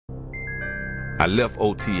I left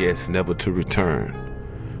OTS never to return.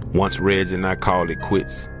 Once Reg and I called it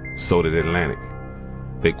quits, so did Atlantic.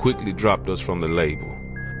 They quickly dropped us from the label.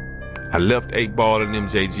 I left 8 Ball and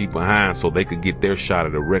MJG behind so they could get their shot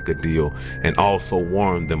at a record deal, and also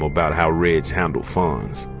warned them about how Reg handled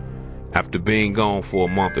funds. After being gone for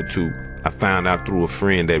a month or two, I found out through a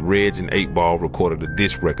friend that Reg and 8 Ball recorded a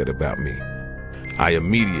diss record about me. I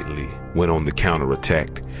immediately went on the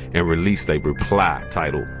counterattack and released a reply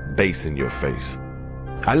titled Bass in Your Face.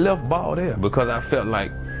 I left Ball there because I felt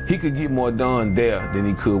like he could get more done there than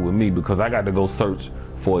he could with me, because I got to go search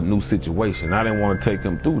for a new situation. I didn't want to take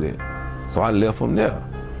him through that. So I left him there.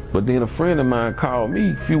 But then a friend of mine called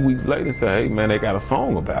me a few weeks later and said, hey man, they got a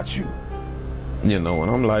song about you. You know,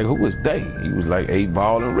 and I'm like, who is they? He was like 8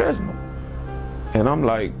 Ball and Reginald. And I'm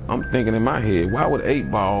like, I'm thinking in my head, why would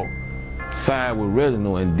 8 Ball side with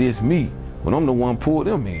Reginald and diss me when I'm the one pulled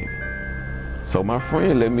them in? So my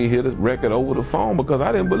friend let me hear this record over the phone because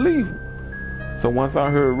I didn't believe him. So once I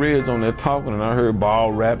heard Reg on there talking and I heard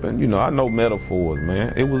Ball rapping, you know, I know metaphors,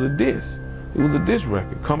 man. It was a diss. It was a diss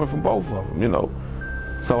record coming from both of them, you know.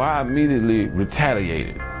 So I immediately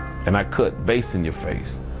retaliated and I cut Bass in Your Face.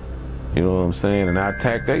 You know what I'm saying? And I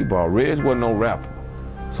attacked 8 Ball. Reg wasn't no rapper.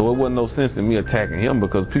 So it wasn't no sense in me attacking him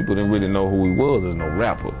because people didn't really know who he was as no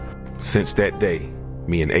rapper. Since that day,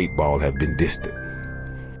 me and 8 Ball have been distant.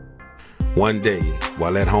 One day,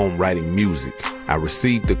 while at home writing music, I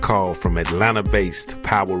received a call from Atlanta-based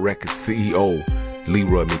Power Records CEO,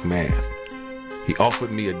 Leroy McMath. He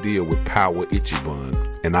offered me a deal with Power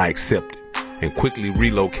Ichiban, and I accepted and quickly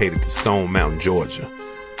relocated to Stone Mountain, Georgia.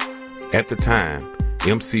 At the time,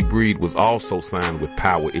 MC Breed was also signed with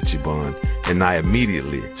Power Ichiban, and I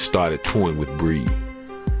immediately started touring with Breed.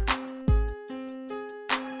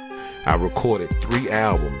 I recorded 3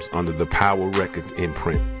 albums under the Power Records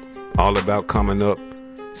imprint, all about coming up,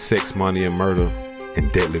 sex, money, and murder, and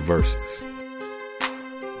deadly verses.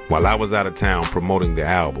 While I was out of town promoting the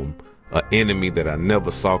album, an enemy that I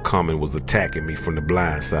never saw coming was attacking me from the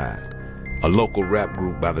blind side. A local rap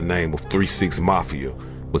group by the name of 3-6 Mafia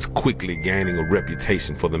was quickly gaining a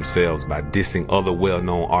reputation for themselves by dissing other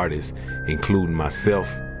well-known artists, including myself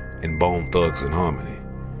and Bone Thugs and Harmony.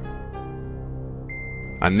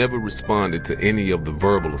 I never responded to any of the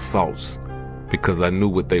verbal assaults because I knew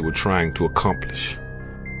what they were trying to accomplish.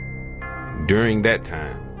 During that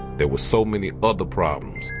time, there were so many other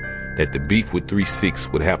problems that the beef with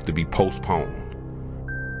 3-6 would have to be postponed.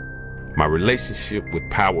 My relationship with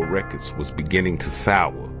Power Records was beginning to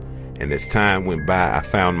sour, and as time went by, I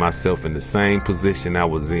found myself in the same position I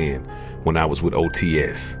was in when I was with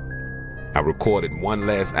OTS. I recorded one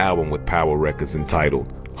last album with Power Records entitled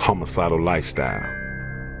Homicidal Lifestyle.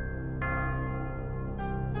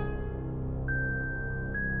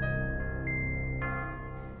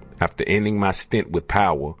 After ending my stint with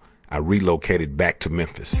Power, I relocated back to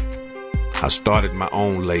Memphis. I started my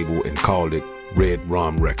own label and called it Red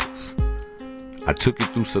Rum Records. I took it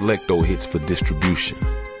through Selecto Hits for distribution.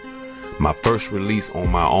 My first release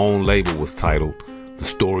on my own label was titled The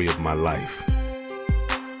Story of My Life.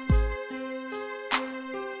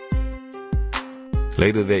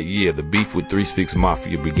 Later that year, the beef with 3-6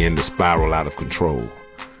 Mafia began to spiral out of control.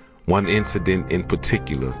 One incident in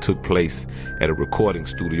particular took place at a recording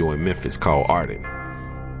studio in Memphis called Arden.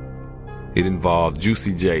 It involved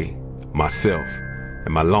Juicy J, myself,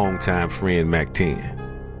 and my longtime friend Mac 10.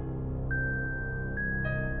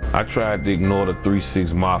 I tried to ignore the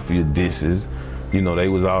 3-6 Mafia disses. You know, they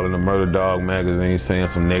was all in the Murder Dog magazine saying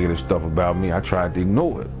some negative stuff about me. I tried to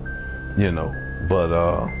ignore it, you know, but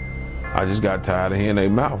I just got tired of hearing their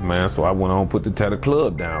mouth, man, so I went on and put the Tatter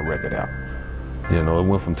Club Down record out. You know, it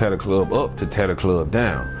went from Tatter Club up to Tatter Club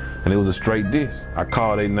Down, and it was a straight diss. I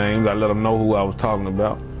called their names, I let them know who I was talking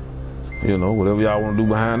about. You know, whatever y'all want to do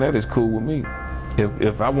behind that is cool with me.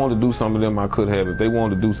 If I wanted to do something to them, I could have. If they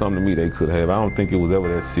wanted to do something to me, they could have. I don't think it was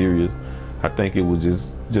ever that serious. I think it was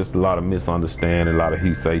just a lot of misunderstanding, a lot of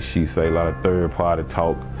he say, she say, a lot of third party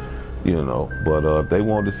talk, you know. But if they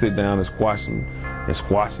wanted to sit down and squash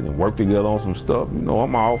it and work together on some stuff, you know,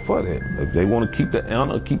 I'm all for that. If they want to keep the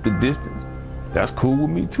honor, keep the distance, that's cool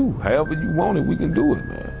with me too. However you want it, we can do it,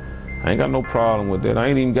 man. I ain't got no problem with that. I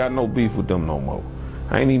ain't even got no beef with them no more.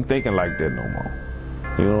 I ain't even thinking like that no more.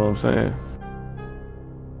 You know what I'm saying?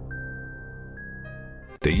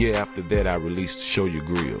 The year after that, I released Show Your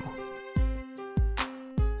Grill.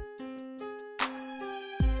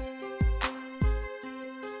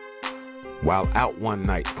 While out one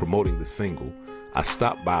night promoting the single, I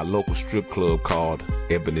stopped by a local strip club called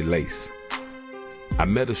Ebony Lace. I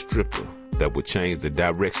met a stripper that would change the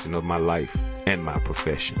direction of my life and my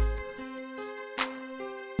profession.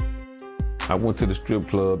 I went to the strip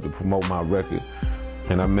club to promote my record,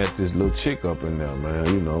 and I met this little chick up in there, man.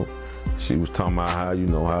 You know, she was talking about how, you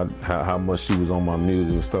know, how much she was on my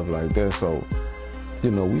music and stuff like that. So,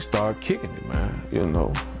 you know, we started kicking it, man. You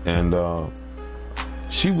know, and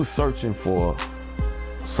she was searching for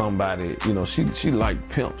somebody. You know, she liked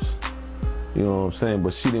pimps. You know what I'm saying?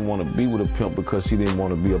 But she didn't want to be with a pimp because she didn't want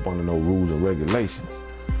to be up under no rules and regulations.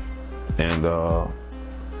 And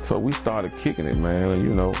so we started kicking it, man. And,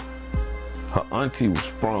 you know, her auntie was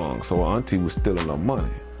sprung, so her auntie was stealing her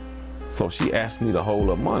money. So she asked me to hold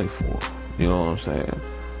her money for her. You know what I'm saying?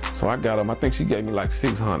 So I got her, I think she gave me like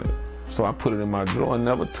 $600. So I put it in my drawer and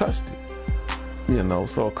never touched it. You know,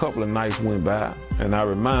 so a couple of nights went by, and I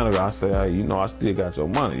reminded her, I said, hey, you know, I still got your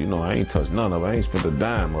money. You know, I ain't touched none of it. I ain't spent a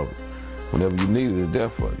dime of it. Whenever you need it, it's there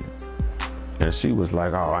for you. And she was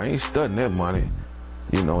like, oh, I ain't studying that money,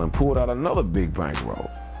 you know, and pulled out another big bankroll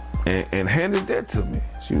and handed that to me.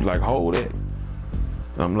 She was like, hold it.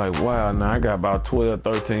 And I'm like, wow, now I got about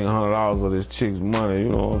 $1,200-$1,300 of this chick's money, you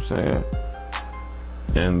know what I'm saying?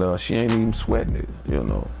 And she ain't even sweating it, you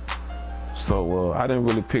know. So I didn't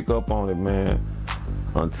really pick up on it, man,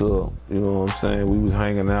 until, you know what I'm saying, we was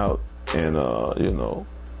hanging out and, you know,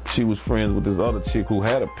 she was friends with this other chick who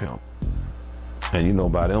had a pimp. And, you know,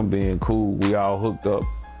 by them being cool, we all hooked up,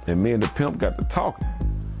 and me and the pimp got to talking,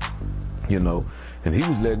 you know. And he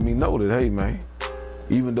was letting me know that, hey, man,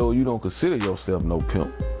 even though you don't consider yourself no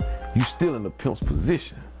pimp, you still in the pimp's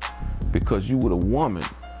position because you with a woman,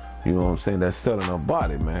 you know what I'm saying, that's selling her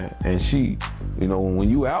body, man. And she, you know, when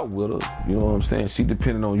you out with her, you know what I'm saying, she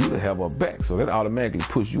depending on you to have her back. So that automatically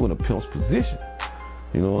puts you in a pimp's position.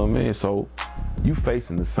 You know what I mean? So you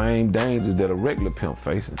facing the same dangers that a regular pimp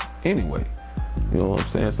facing anyway. You know what I'm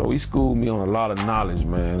saying? So he schooled me on a lot of knowledge,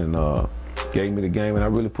 man, and gave me the game, and I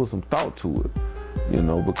really put some thought to it, you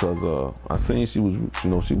know, because I seen she was, you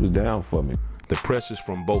know, she was down for me. The pressures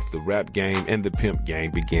from both the rap game and the pimp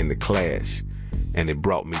game began to clash, and it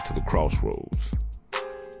brought me to the crossroads.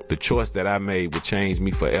 The choice that I made would change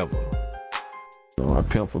me forever. You know, I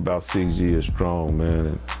pimped for about 6 years strong, man,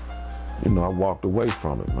 and, you know, I walked away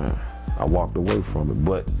from it, man. I walked away from it,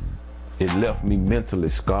 but it left me mentally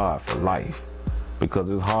scarred for life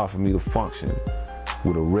because it's hard for me to function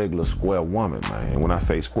with a regular square woman, man. And when I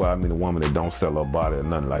say square, I mean a woman that don't sell her body or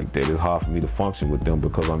nothing like that. It's hard for me to function with them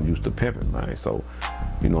because I'm used to pimping, man. So,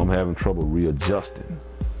 you know, I'm having trouble readjusting.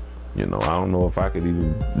 You know, I don't know if I could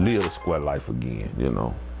even live a square life again, you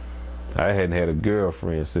know. I hadn't had a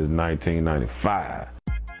girlfriend since 1995.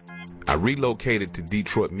 I relocated to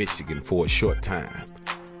Detroit, Michigan for a short time.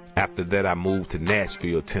 After that, I moved to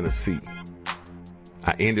Nashville, Tennessee.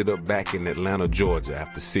 I ended up back in Atlanta, Georgia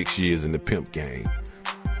after 6 years in the pimp game.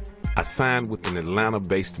 I signed with an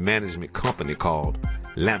Atlanta-based management company called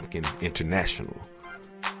Lampkin International,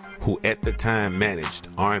 who at the time managed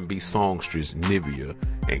R&B songstress Nivea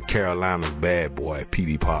and Carolina's bad boy,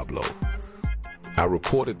 P.D. Pablo. I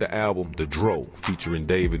recorded the album The Dro, featuring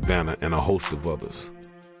David Banner and a host of others.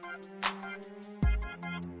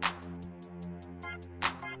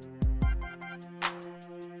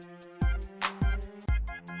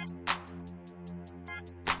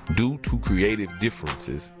 Due to creative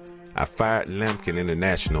differences, I fired Lampkin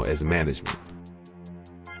International as management.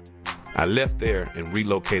 I left there and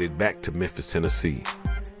relocated back to Memphis, Tennessee,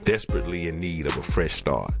 desperately in need of a fresh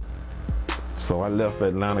start. So I left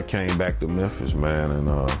Atlanta, came back to Memphis, man,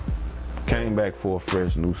 and came back for a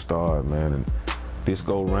fresh new start, man. And this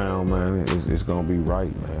go round, man, it's gonna be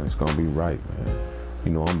right, man. It's gonna be right, man.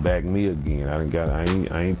 You know, I'm back me again.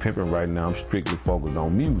 I ain't pimping right now. I'm strictly focused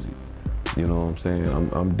on music. You know what I'm saying?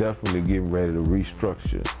 I'm definitely getting ready to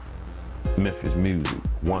restructure Memphis music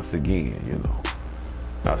once again, you know.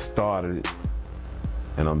 I started it,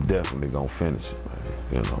 and I'm definitely gonna finish it,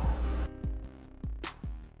 man, you know.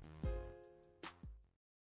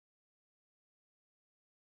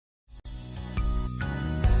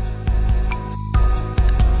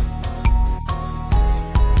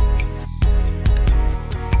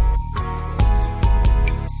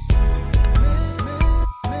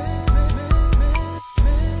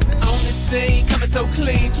 Coming so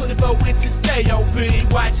clean, 24 inches stay on beam.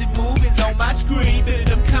 Watching movies on my screen, fitting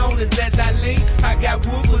them corners as I lean. I got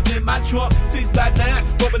woofers in my trunk,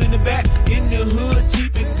 6x9, bumping in the back. In the hood,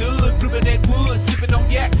 cheap and good, flipping that wood, sipping on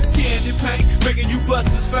yak. Candy paint, making you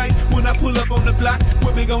busters faint. When I pull up on the block,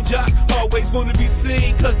 women gon' jock. Always wanna be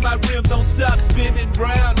seen, cause my rims don't stop spinning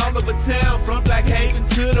round all over town. From Black Haven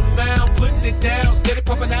to the mound, putting it down, steady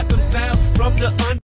pumping out them sound from the